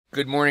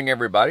Good morning,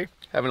 everybody.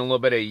 Having a little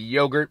bit of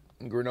yogurt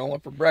and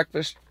granola for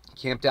breakfast.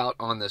 Camped out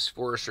on this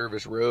Forest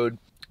Service road.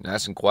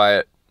 Nice and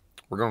quiet.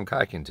 We're going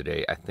kayaking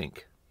today, I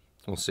think.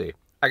 We'll see.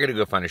 I gotta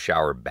go find a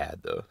shower bad,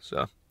 though.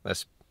 So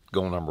that's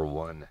goal number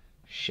one.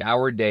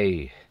 Shower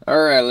day.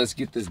 All right, let's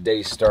get this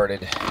day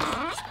started.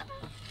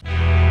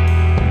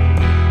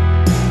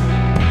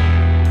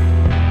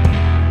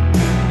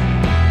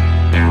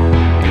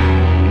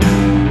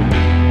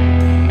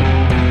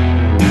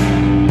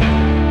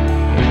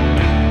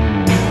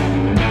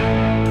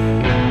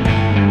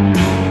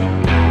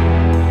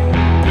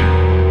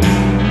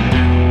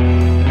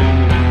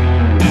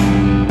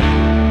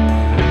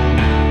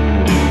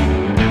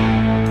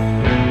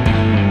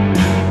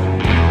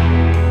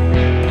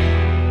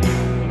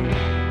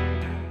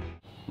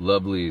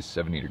 Lovely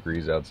 70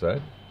 degrees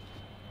outside.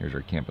 Here's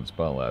our camping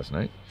spot last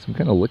night. Some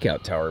kind of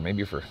lookout tower,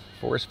 maybe for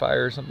forest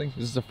fire or something.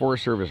 This is the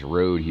Forest Service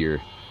road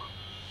here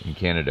in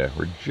Canada.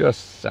 We're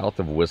just south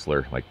of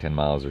Whistler, like 10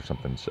 miles or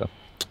something, so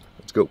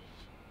let's go.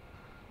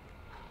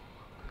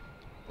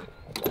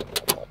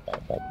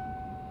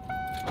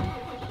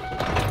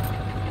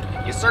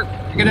 Yes, sir.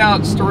 Check it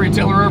out,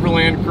 Storyteller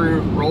Overland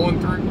crew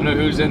rolling through. I don't know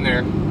who's in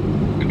there.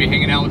 Gonna be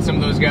hanging out with some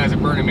of those guys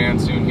at Burning Man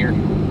soon here.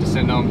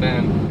 Descend on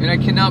Ben. And I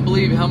cannot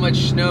believe how much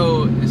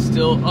snow is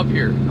still up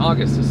here in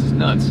August. This is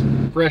nuts.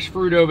 Fresh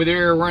fruit over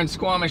there. We're in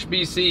Squamish,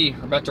 BC.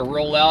 We're about to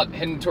roll out,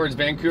 heading towards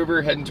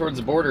Vancouver, heading towards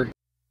the border.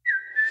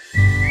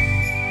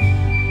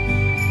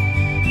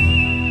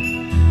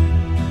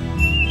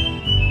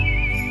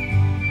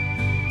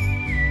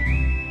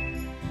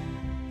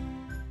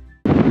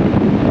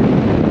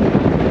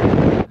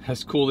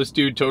 That's cool. This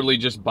dude totally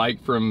just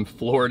biked from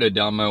Florida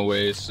down my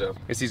way, so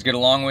I guess he's got a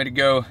long way to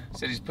go.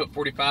 Said he's put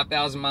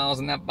 45,000 miles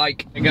on that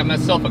bike. I got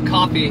myself a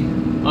coffee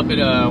up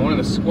at one of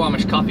the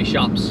Squamish coffee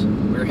shops.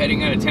 We're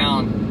heading out of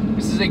town.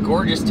 This is a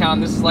gorgeous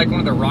town. This is like one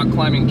of the rock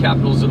climbing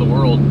capitals of the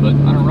world, but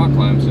I don't rock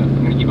climb, so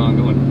I'm gonna keep on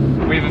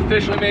going. We've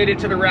officially made it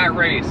to the rat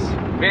race.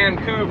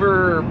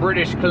 Vancouver,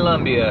 British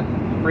Columbia.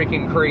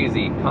 Freaking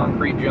crazy.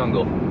 Concrete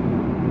jungle.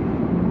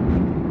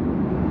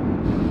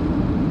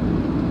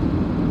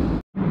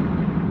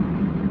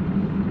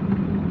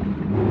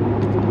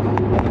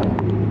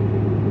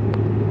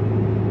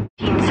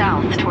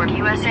 Toward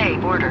USA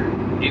border.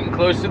 Getting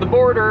close to the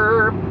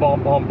border.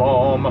 Bomb, bomb,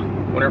 bomb.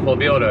 Wonder if we'll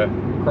be able to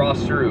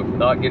cross through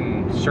without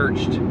getting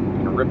searched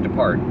and ripped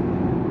apart.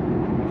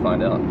 We'll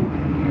find out.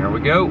 Here we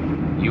go.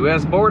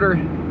 US border.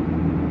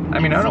 I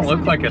mean, I don't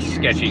look like a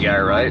sketchy guy,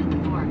 right?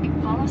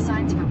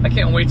 I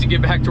can't wait to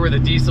get back to where the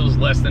diesel's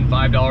less than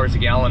 $5 a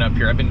gallon up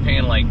here. I've been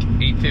paying like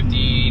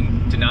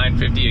 $8.50 to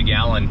 $9.50 a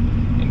gallon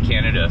in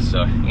Canada,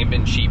 so it ain't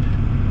been cheap.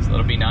 So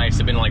that'll be nice.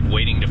 I've been like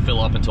waiting to fill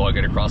up until I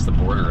get across the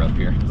border up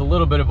here. It's a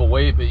little bit of a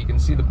wait, but you can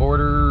see the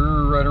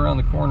border right around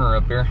the corner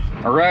up here.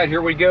 All right,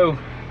 here we go.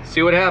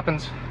 See what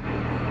happens.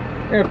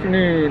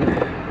 Afternoon. I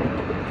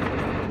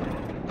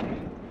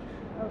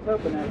was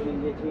hoping I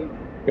didn't get you.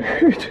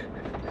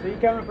 So you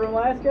coming from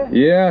Alaska?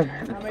 Yeah.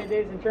 How many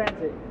days in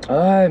transit?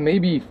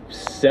 Maybe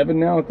 7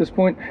 now at this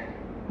point.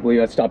 I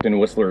believe I stopped in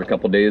Whistler a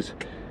couple days.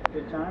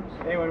 Good times.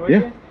 Anyone with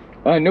you?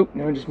 Nope,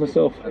 no, just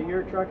myself. So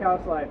you're truck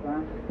house life,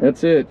 huh?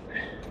 That's it.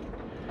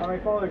 How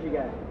many followers you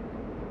got?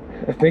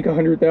 I think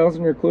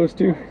 100,000 or close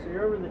to. So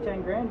you're over the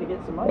 10 grand to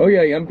get some money. Oh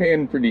yeah, I'm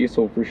paying for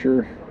diesel for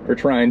sure, or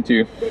trying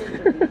to.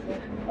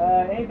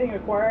 Anything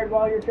acquired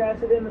while you're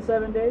transiting the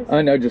 7 days?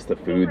 No, just the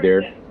food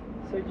there.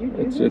 So did you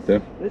do That's this? it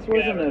though. This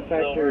wasn't a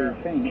factory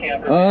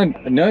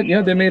paint. No,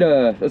 yeah, they made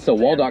that's a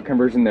wall dot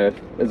conversion. There's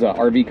a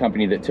RV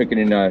company that took it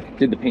and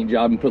did the paint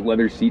job and put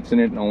leather seats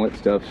in it and all that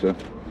stuff. So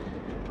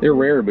they're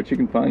rare, but you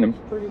can find them.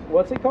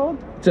 What's it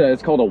called?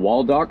 It's called a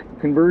wall dock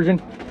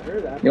conversion.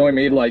 Sure, that's they only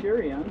made like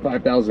Centurion.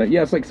 5,000.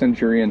 Yeah, it's like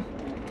Centurion.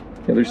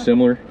 Yeah, they're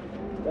similar.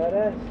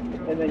 Badass.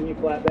 And then you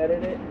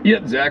flatbedded it? Yeah,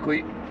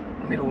 exactly.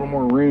 Made a little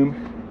more room.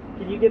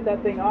 Can you get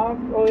that thing off?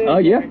 Oh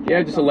yeah,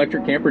 just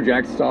electric camper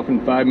jacks. It's off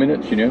in 5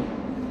 minutes, you know.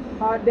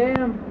 Hot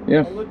damn.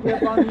 Yeah. I'll look you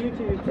up on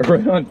YouTube.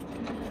 Right on.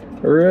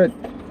 All right.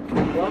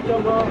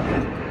 Welcome home.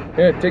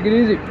 Yeah, take it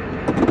easy.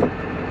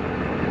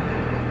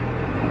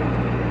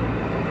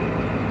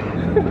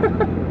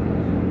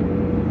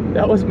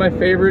 That was my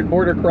favorite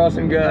border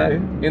crossing guy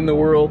in the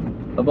world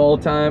of all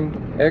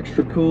time.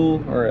 Extra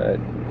cool. All right,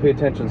 pay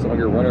attention so I'm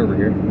gonna run over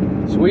here.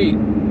 Sweet.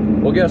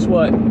 Well, guess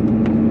what?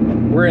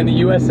 We're in the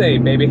USA,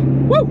 baby.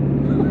 Woo!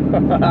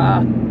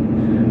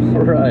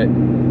 All right.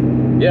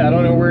 Yeah, I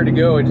don't know where to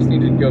go. I just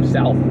need to go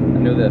south. I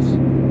know this.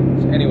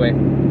 So anyway,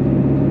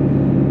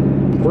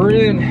 we're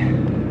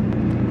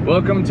in.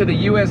 Welcome to the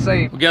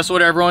USA. Well, guess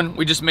what, everyone?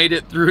 We just made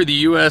it through the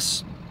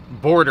US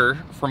border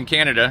from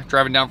Canada,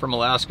 driving down from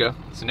Alaska.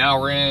 So now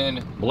we're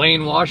in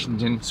Blaine,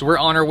 Washington. So we're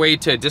on our way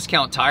to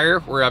Discount Tire,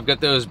 where I've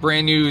got those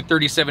brand new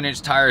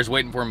 37-inch tires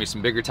waiting for me,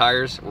 some bigger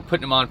tires. We're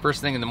putting them on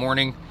first thing in the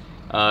morning.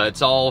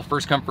 It's all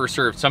first come, first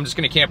served. So I'm just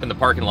gonna camp in the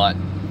parking lot.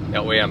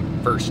 That way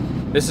I'm first.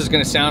 This is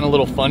gonna sound a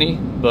little funny,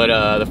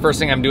 but the first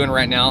thing I'm doing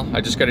right now,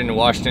 I just got into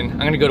Washington. I'm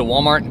gonna go to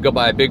Walmart and go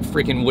buy a big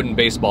freaking wooden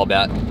baseball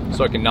bat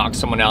so I can knock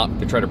someone out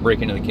to try to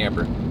break into the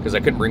camper, because I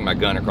couldn't bring my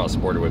gun across the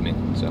border with me.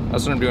 So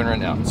that's what I'm doing right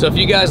now. So if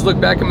you guys look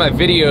back at my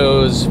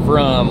videos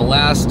from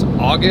last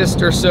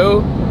August or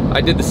so, I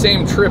did the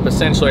same trip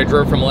essentially. I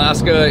drove from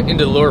Alaska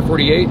into the lower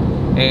 48.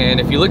 And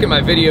if you look at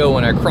my video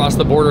when I crossed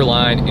the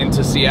borderline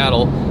into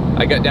Seattle,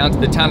 I got down to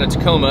the town of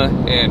Tacoma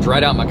and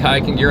dried out my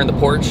kayaking gear in the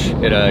porch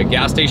at a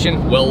gas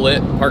station, well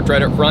lit, parked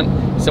right up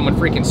front. Someone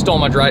freaking stole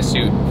my dry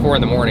suit at 4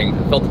 in the morning.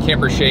 I felt the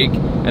camper shake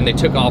and they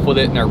took off with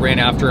it, and I ran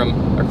after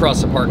them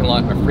across the parking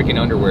lot in my freaking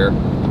underwear,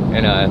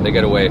 and they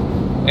got away.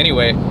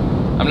 Anyway,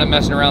 I'm not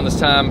messing around this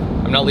time.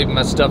 I'm not leaving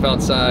my stuff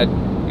outside,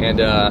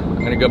 and I'm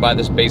gonna go buy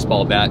this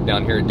baseball bat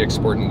down here at Dick's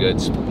Sporting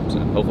Goods. So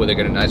hopefully they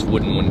got a nice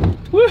wooden one.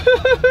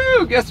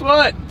 Woohoo! Guess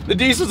what? The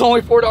diesel's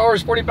only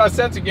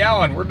 $4.45 a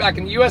gallon. We're back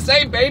in the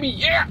USA, baby,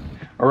 yeah!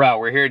 All right,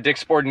 we're here at Dick's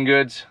Sporting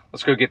Goods.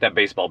 Let's go get that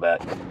baseball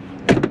bat.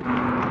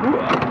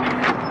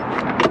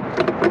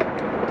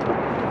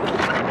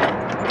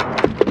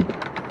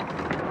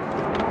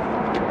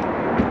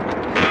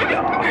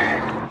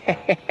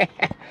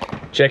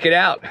 Check it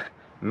out,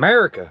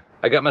 America.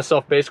 I got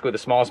myself basically the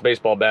smallest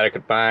baseball bat I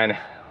could find.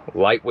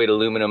 Lightweight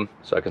aluminum,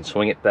 so I can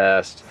swing it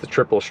fast. The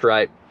triple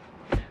stripe.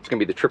 It's gonna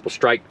be the triple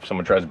strike if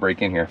someone tries to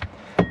break in here.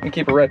 I'm gonna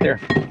keep it right there.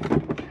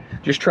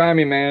 Just try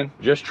me, man.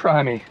 Just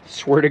try me.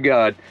 Swear to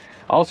God.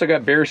 I also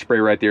got bear spray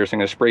right there, so I'm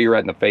gonna spray you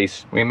right in the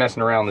face. We ain't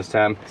messing around this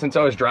time. Since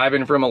I was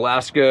driving from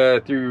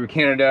Alaska through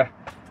Canada,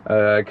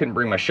 I couldn't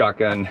bring my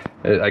shotgun.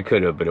 I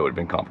could have, but it would have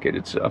been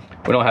complicated, so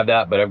we don't have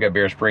that, but I've got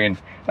bear spray and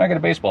I got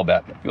a baseball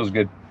bat. It feels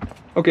good.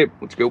 Okay,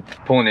 let's go.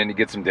 Pulling in to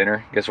get some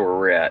dinner. Guess where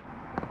we're at?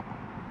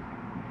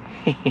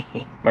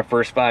 My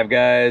first Five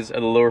Guys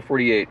of the lower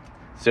 48.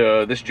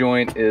 So this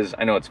joint is,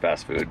 I know it's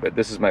fast food, but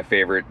this is my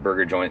favorite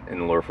burger joint in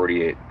the lower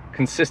 48.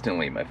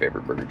 Consistently my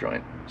favorite burger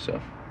joint.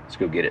 So let's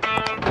go get it.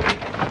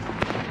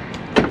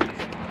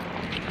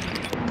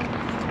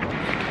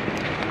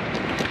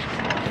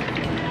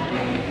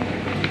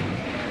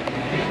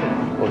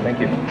 Well, thank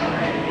you.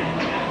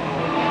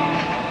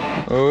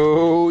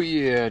 Oh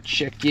yeah,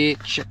 check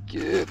it, check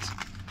it.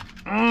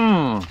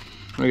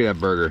 Look at that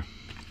burger.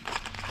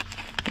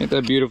 Ain't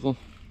that beautiful?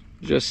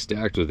 Just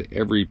stacked with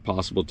every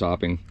possible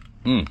topping.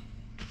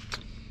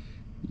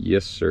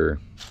 Yes, sir.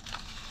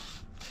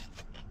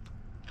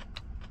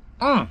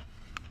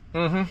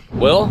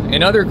 Well,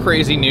 in other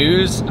crazy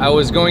news, I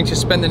was going to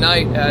spend the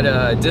night at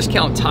a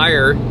Discount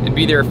Tire and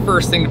be there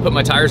first thing to put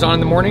my tires on in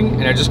the morning,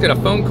 and I just got a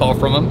phone call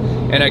from them,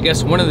 and I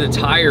guess one of the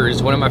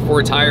tires, one of my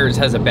 4 tires,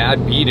 has a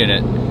bad bead in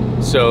it.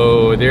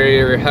 So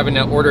they're having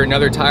to order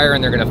another tire,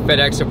 and they're gonna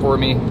FedEx it for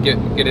me,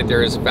 get it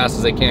there as fast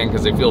as they can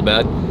because they feel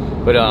bad.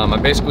 But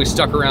I'm basically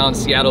stuck around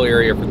Seattle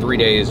area for 3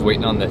 days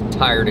waiting on the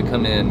tire to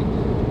come in.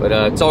 But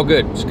it's all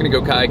good. Just gonna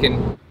go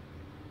kayaking.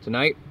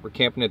 Tonight, we're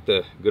camping at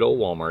the good old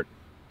Walmart.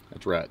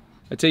 That's right.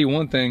 I tell you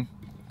one thing,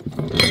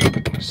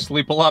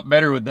 sleep a lot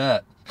better with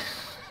that.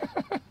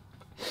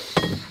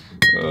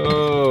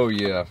 Oh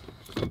yeah,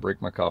 I'll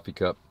break my coffee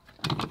cup.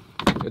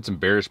 Got some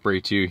bear spray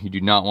too. You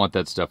do not want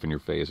that stuff in your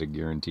face, I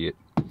guarantee it.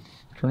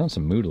 Turn on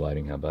some mood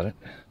lighting, how about it?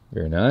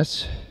 Very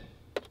nice.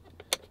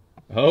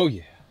 Oh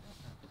yeah.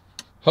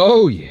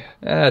 Oh yeah,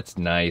 that's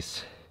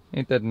nice.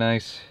 Ain't that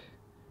nice?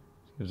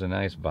 Gives a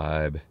nice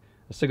vibe.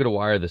 I still gotta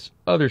wire this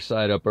other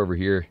side up over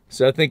here.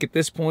 So I think at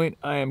this point,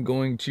 I am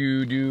going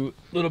to do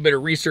a little bit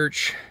of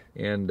research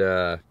and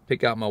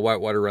pick out my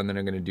whitewater run that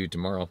I'm gonna do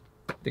tomorrow.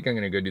 I think I'm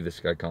gonna go do the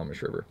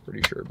Skycomish River,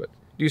 pretty sure, but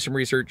do some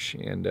research,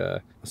 and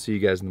I'll see you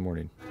guys in the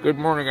morning. Good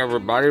morning,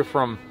 everybody,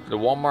 from the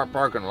Walmart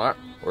parking lot,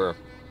 where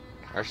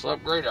I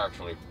slept great,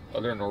 actually,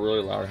 other than a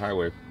really loud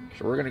highway.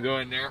 So we're gonna go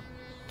in there.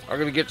 I'm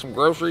gonna get some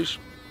groceries,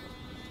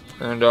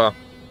 and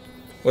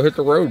we'll hit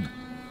the road.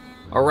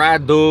 All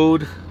right,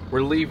 dude.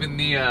 We're leaving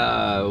the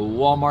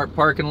Walmart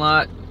parking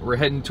lot. We're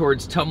heading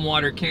towards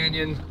Tumwater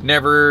Canyon.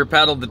 Never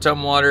paddled the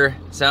Tumwater.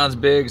 Sounds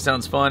big,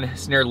 sounds fun.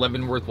 It's near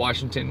Leavenworth,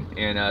 Washington,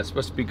 and it's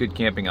supposed to be good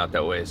camping out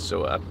that way.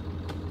 So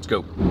let's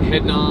go.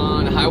 Heading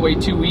on Highway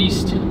 2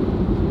 East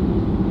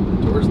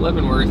towards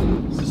Leavenworth.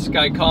 This is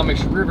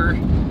Skycomish River.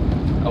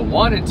 I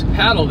wanted to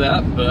paddle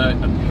that, but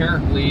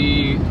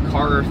apparently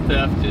car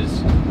theft is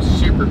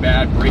super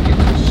bad. Break-ins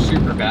are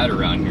super bad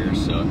around here,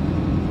 so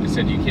they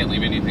said you can't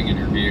leave anything in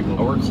your vehicle.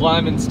 We're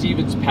climbing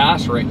Stevens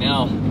Pass right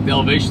now. The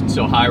elevation's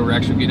so high, we're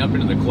actually getting up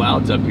into the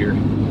clouds up here.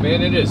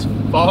 Man, it is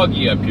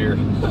foggy up here.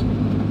 You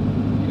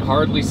can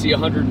hardly see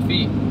 100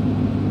 feet,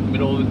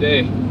 middle of the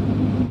day.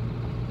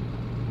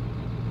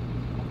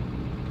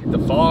 The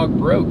fog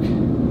broke.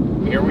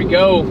 Here we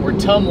go, we're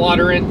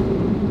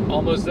tumwatering,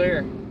 almost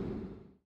there.